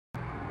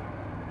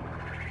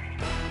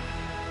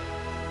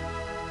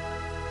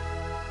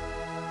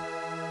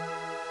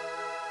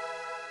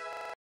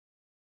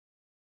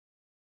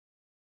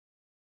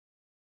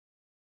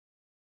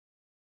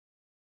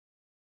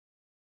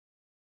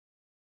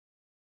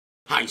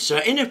Hi, so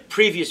in a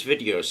previous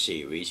video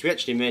series we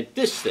actually made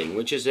this thing,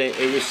 which is a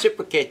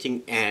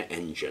reciprocating air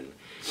engine.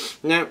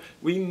 Now,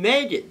 we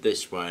made it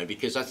this way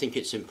because I think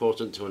it's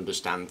important to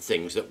understand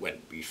things that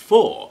went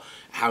before,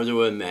 how they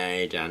were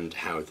made and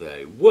how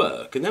they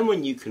work. And then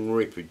when you can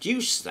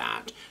reproduce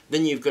that,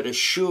 then you've got a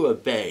sure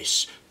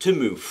base to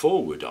move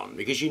forward on,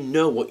 because you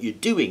know what you're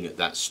doing at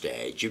that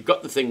stage. You've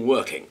got the thing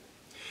working.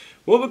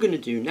 What we're going to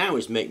do now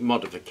is make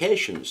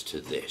modifications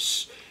to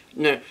this.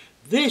 Now,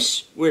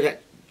 this was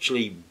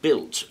actually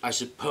built, I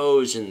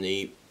suppose, in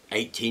the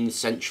 18th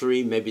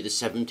century, maybe the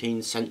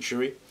 17th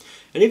century.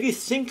 And if you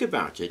think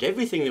about it,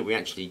 everything that we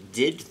actually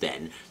did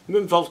then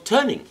involved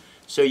turning.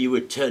 So you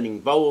were turning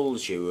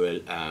bowls, you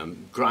were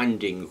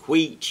grinding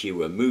wheat, you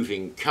were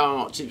moving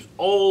carts. It was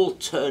all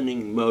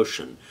turning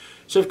motion.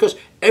 So of course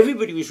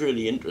everybody was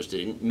really interested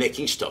in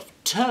making stuff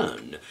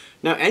turn.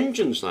 Now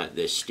engines like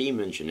this, steam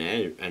engine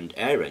and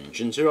air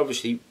engines, are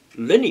obviously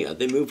linear.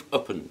 They move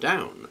up and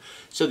down.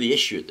 So the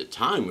issue at the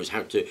time was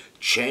how to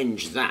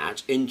change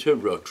that into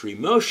rotary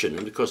motion,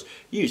 and of course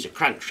use a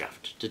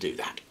crankshaft to do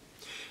that.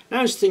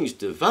 Now as things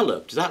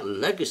developed, that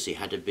legacy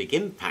had a big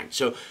impact.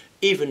 So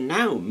even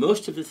now,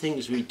 most of the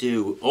things we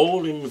do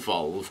all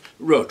involve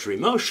rotary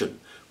motion.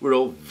 We're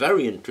all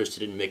very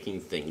interested in making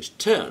things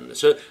turn.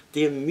 So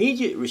the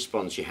immediate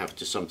response you have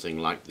to something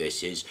like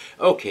this is,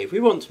 okay, if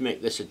we want to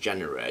make this a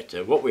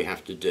generator, what we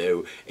have to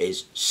do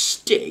is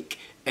stick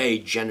a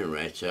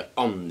generator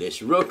on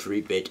this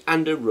rotary bit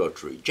and a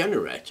rotary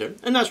generator.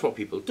 And that's what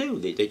people do.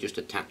 They just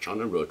attach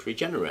on a rotary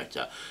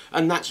generator.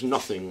 And that's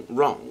nothing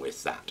wrong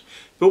with that.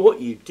 But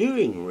what you're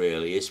doing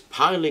really is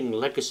piling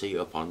legacy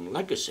upon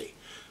legacy.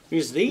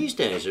 Because these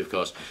days, of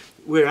course,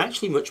 we're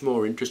actually much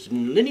more interested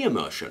in linear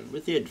motion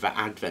with the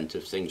advent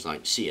of things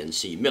like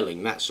CNC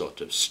milling, that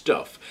sort of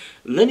stuff.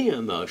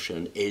 Linear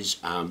motion is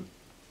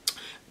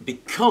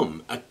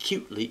become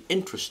acutely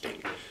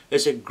interesting.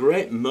 There's a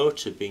great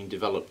motor being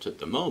developed at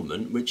the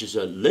moment, which is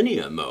a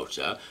linear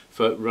motor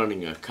for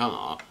running a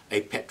car,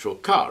 a petrol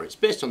car. It's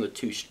based on the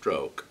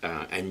two-stroke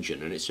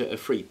engine, and it's a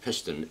free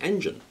piston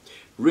engine.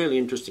 Really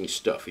interesting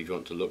stuff if you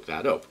want to look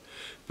that up.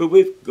 But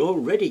we've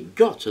already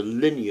got a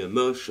linear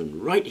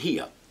motion right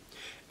here.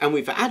 And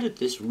we've added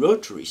this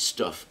rotary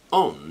stuff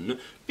on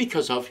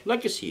because of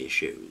legacy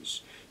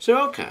issues. So,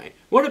 okay,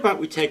 what about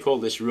we take all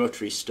this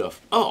rotary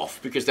stuff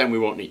off, because then we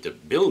won't need to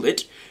build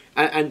it.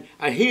 And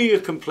I hear you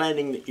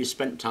complaining that you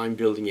spent time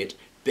building it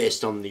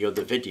based on the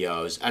other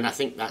videos, and I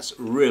think that's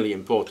really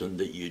important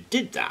that you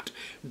did that.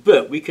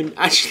 But we can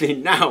actually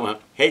now, I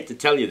hate to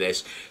tell you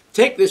this,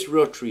 take this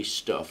rotary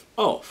stuff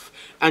off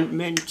and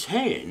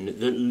maintain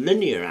the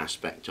linear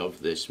aspect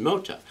of this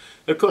motor.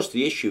 Of course,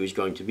 the issue is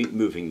going to be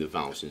moving the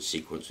valves in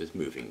sequence with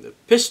moving the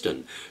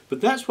piston, but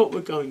that's what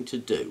we're going to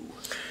do.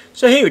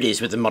 So here it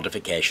is with the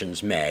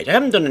modifications made. I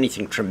haven't done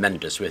anything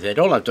tremendous with it.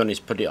 All I've done is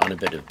put it on a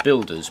bit of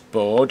builder's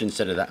board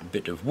instead of that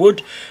bit of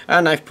wood,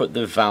 and I've put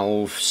the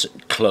valves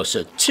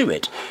closer to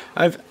it.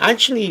 I've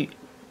actually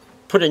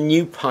put a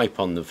new pipe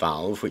on the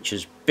valve, which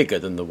is bigger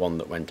than the one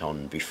that went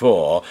on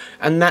before,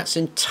 and that's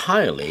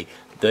entirely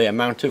the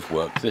amount of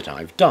work that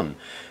I've done.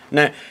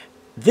 Now,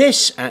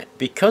 this,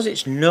 because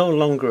it's no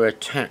longer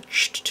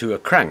attached to a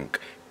crank,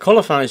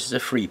 qualifies as a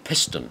free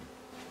piston.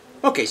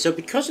 Okay, so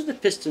because of the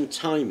piston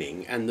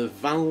timing and the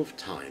valve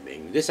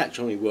timing, this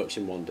actually works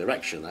in one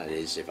direction. That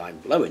is, if I'm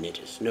blowing it,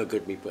 it's no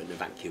good me putting a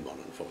vacuum on,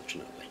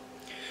 unfortunately.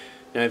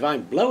 Now, if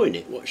I'm blowing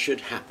it, what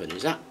should happen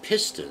is that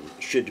piston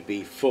should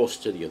be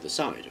forced to the other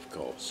side, of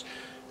course.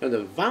 Now,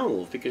 the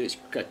valve, because it's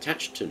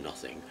attached to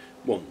nothing,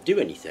 won't do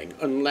anything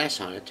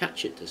unless I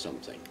attach it to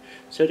something.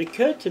 So it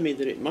occurred to me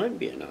that it might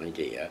be an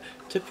idea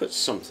to put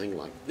something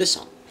like this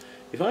on.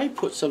 If I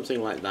put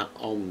something like that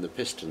on the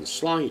piston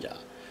slider,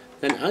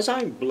 then as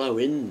I blow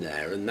in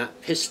there and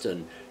that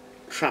piston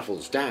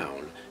travels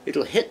down,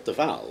 it'll hit the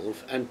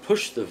valve and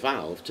push the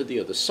valve to the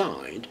other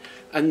side,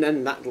 and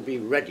then that will be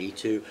ready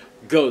to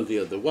go the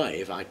other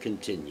way if I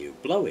continue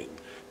blowing.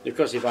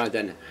 Because if I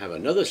then have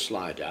another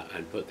slider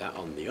and put that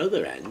on the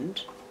other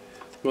end,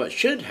 what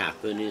should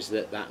happen is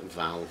that that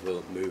valve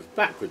will move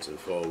backwards and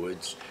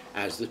forwards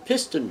as the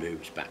piston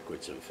moves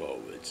backwards and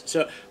forwards.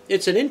 So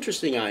it's an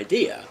interesting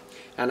idea,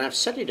 and I've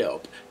set it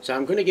up, so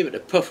I'm going to give it a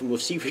puff and we'll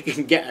see if we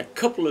can get a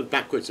couple of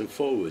backwards and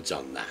forwards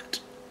on that.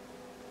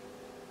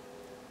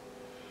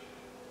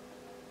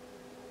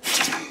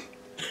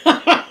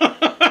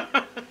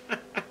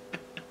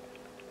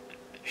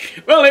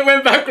 Well, it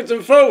went backwards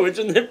and forwards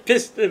and the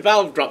piston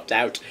valve dropped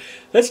out.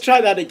 Let's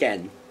try that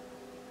again.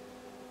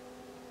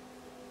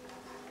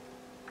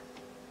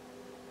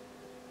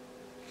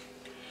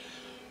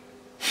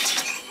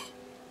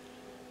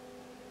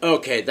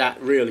 Okay,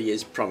 that really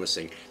is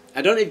promising.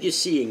 I don't know if you're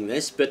seeing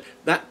this, but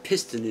that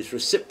piston is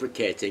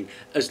reciprocating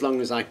as long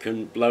as I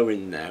can blow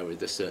in there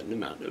with a certain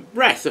amount of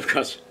breath. Of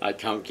course, I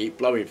can't keep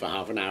blowing for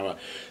half an hour,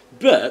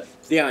 but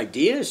the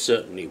idea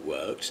certainly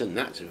works, and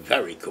that's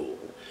very cool.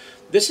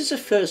 This is a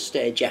first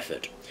stage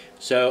effort,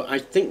 so I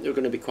think there are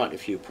going to be quite a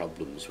few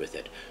problems with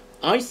it.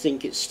 I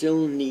think it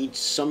still needs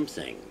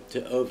something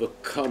to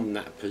overcome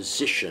that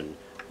position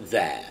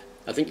there.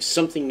 I think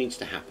something needs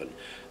to happen,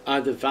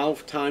 either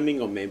valve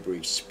timing or maybe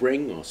a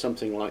spring or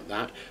something like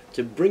that,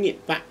 to bring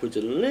it backwards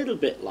a little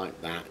bit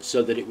like that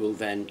so that it will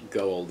then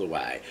go all the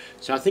way.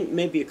 So I think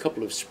maybe a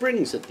couple of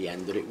springs at the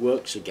end that it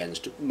works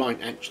against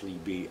might actually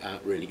be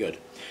really good.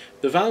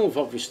 The valve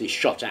obviously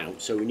shot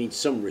out, so we need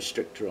some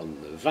restrictor on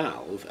the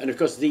valve, and of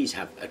course these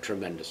have a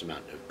tremendous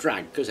amount of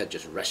drag because they're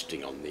just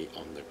resting on the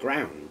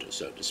ground,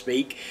 so to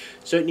speak.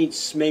 So it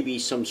needs maybe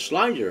some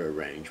slider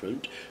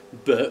arrangement,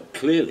 but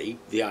clearly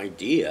the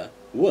idea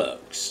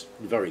works.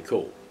 Very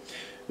cool.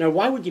 Now,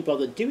 why would you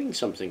bother doing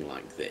something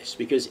like this?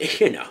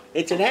 Because, you know,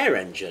 it's an air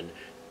engine.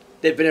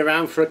 They've been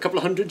around for a couple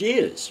of 100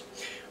 years.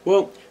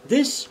 Well,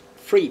 this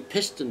free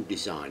piston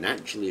design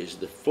actually is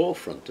the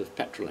forefront of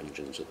petrol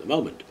engines at the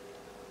moment.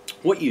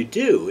 What you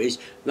do is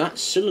that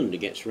cylinder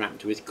gets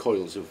wrapped with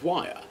coils of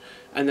wire,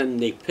 and then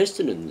the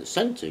piston in the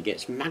centre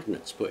gets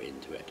magnets put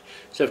into it.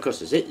 So of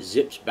course as it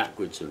zips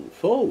backwards and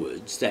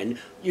forwards, then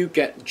you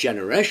get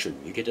generation,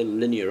 you get a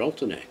linear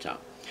alternator.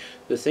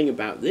 The thing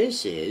about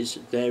this is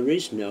there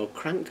is no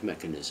crank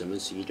mechanism,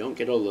 and so you don't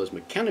get all those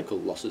mechanical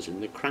losses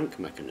in the crank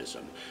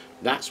mechanism.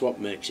 That's what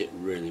makes it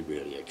really,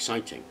 really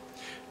exciting.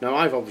 Now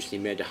I've obviously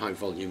made a high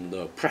volume,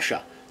 low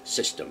pressure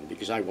system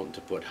because I want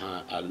to put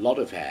a lot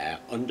of air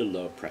under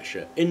low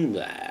pressure in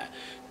there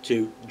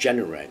to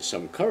generate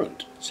some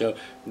current. So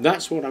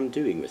that's what I'm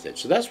doing with it.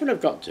 So that's what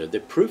I've got to. The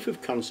proof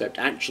of concept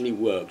actually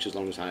works as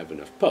long as I have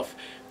enough puff.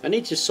 I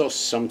need to source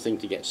something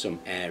to get some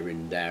air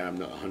in there. I'm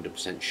not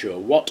 100% sure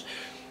what.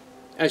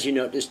 As you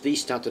notice,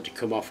 these started to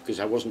come off because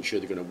I wasn't sure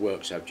they're going to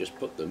work, so I've just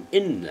put them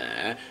in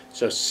there.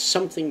 So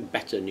something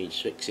better needs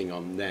fixing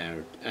on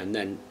there, and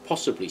then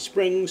possibly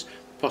springs,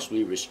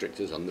 possibly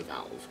restrictors on the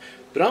valve.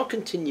 But I'll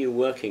continue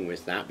working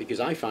with that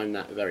because I find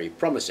that very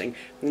promising,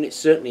 and it's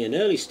certainly an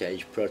early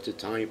stage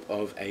prototype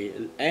of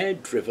an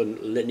air-driven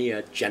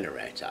linear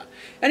generator.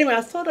 Anyway,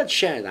 I thought I'd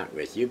share that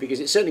with you because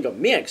it certainly got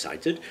me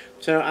excited,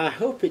 so I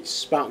hope it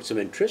sparked some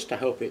interest. I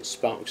hope it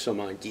sparked some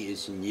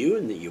ideas in you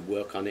and that you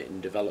work on it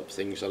and develop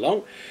things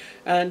along.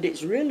 And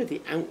it's really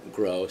the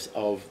outgrowth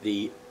of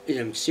the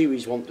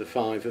Series 1 to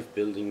 5 of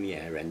building the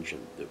air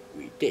engine that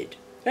we did.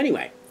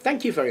 Anyway,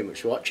 thank you very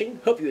much for watching.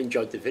 Hope you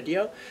enjoyed the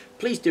video.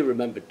 Please do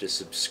remember to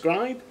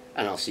subscribe,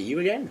 and I'll see you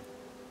again.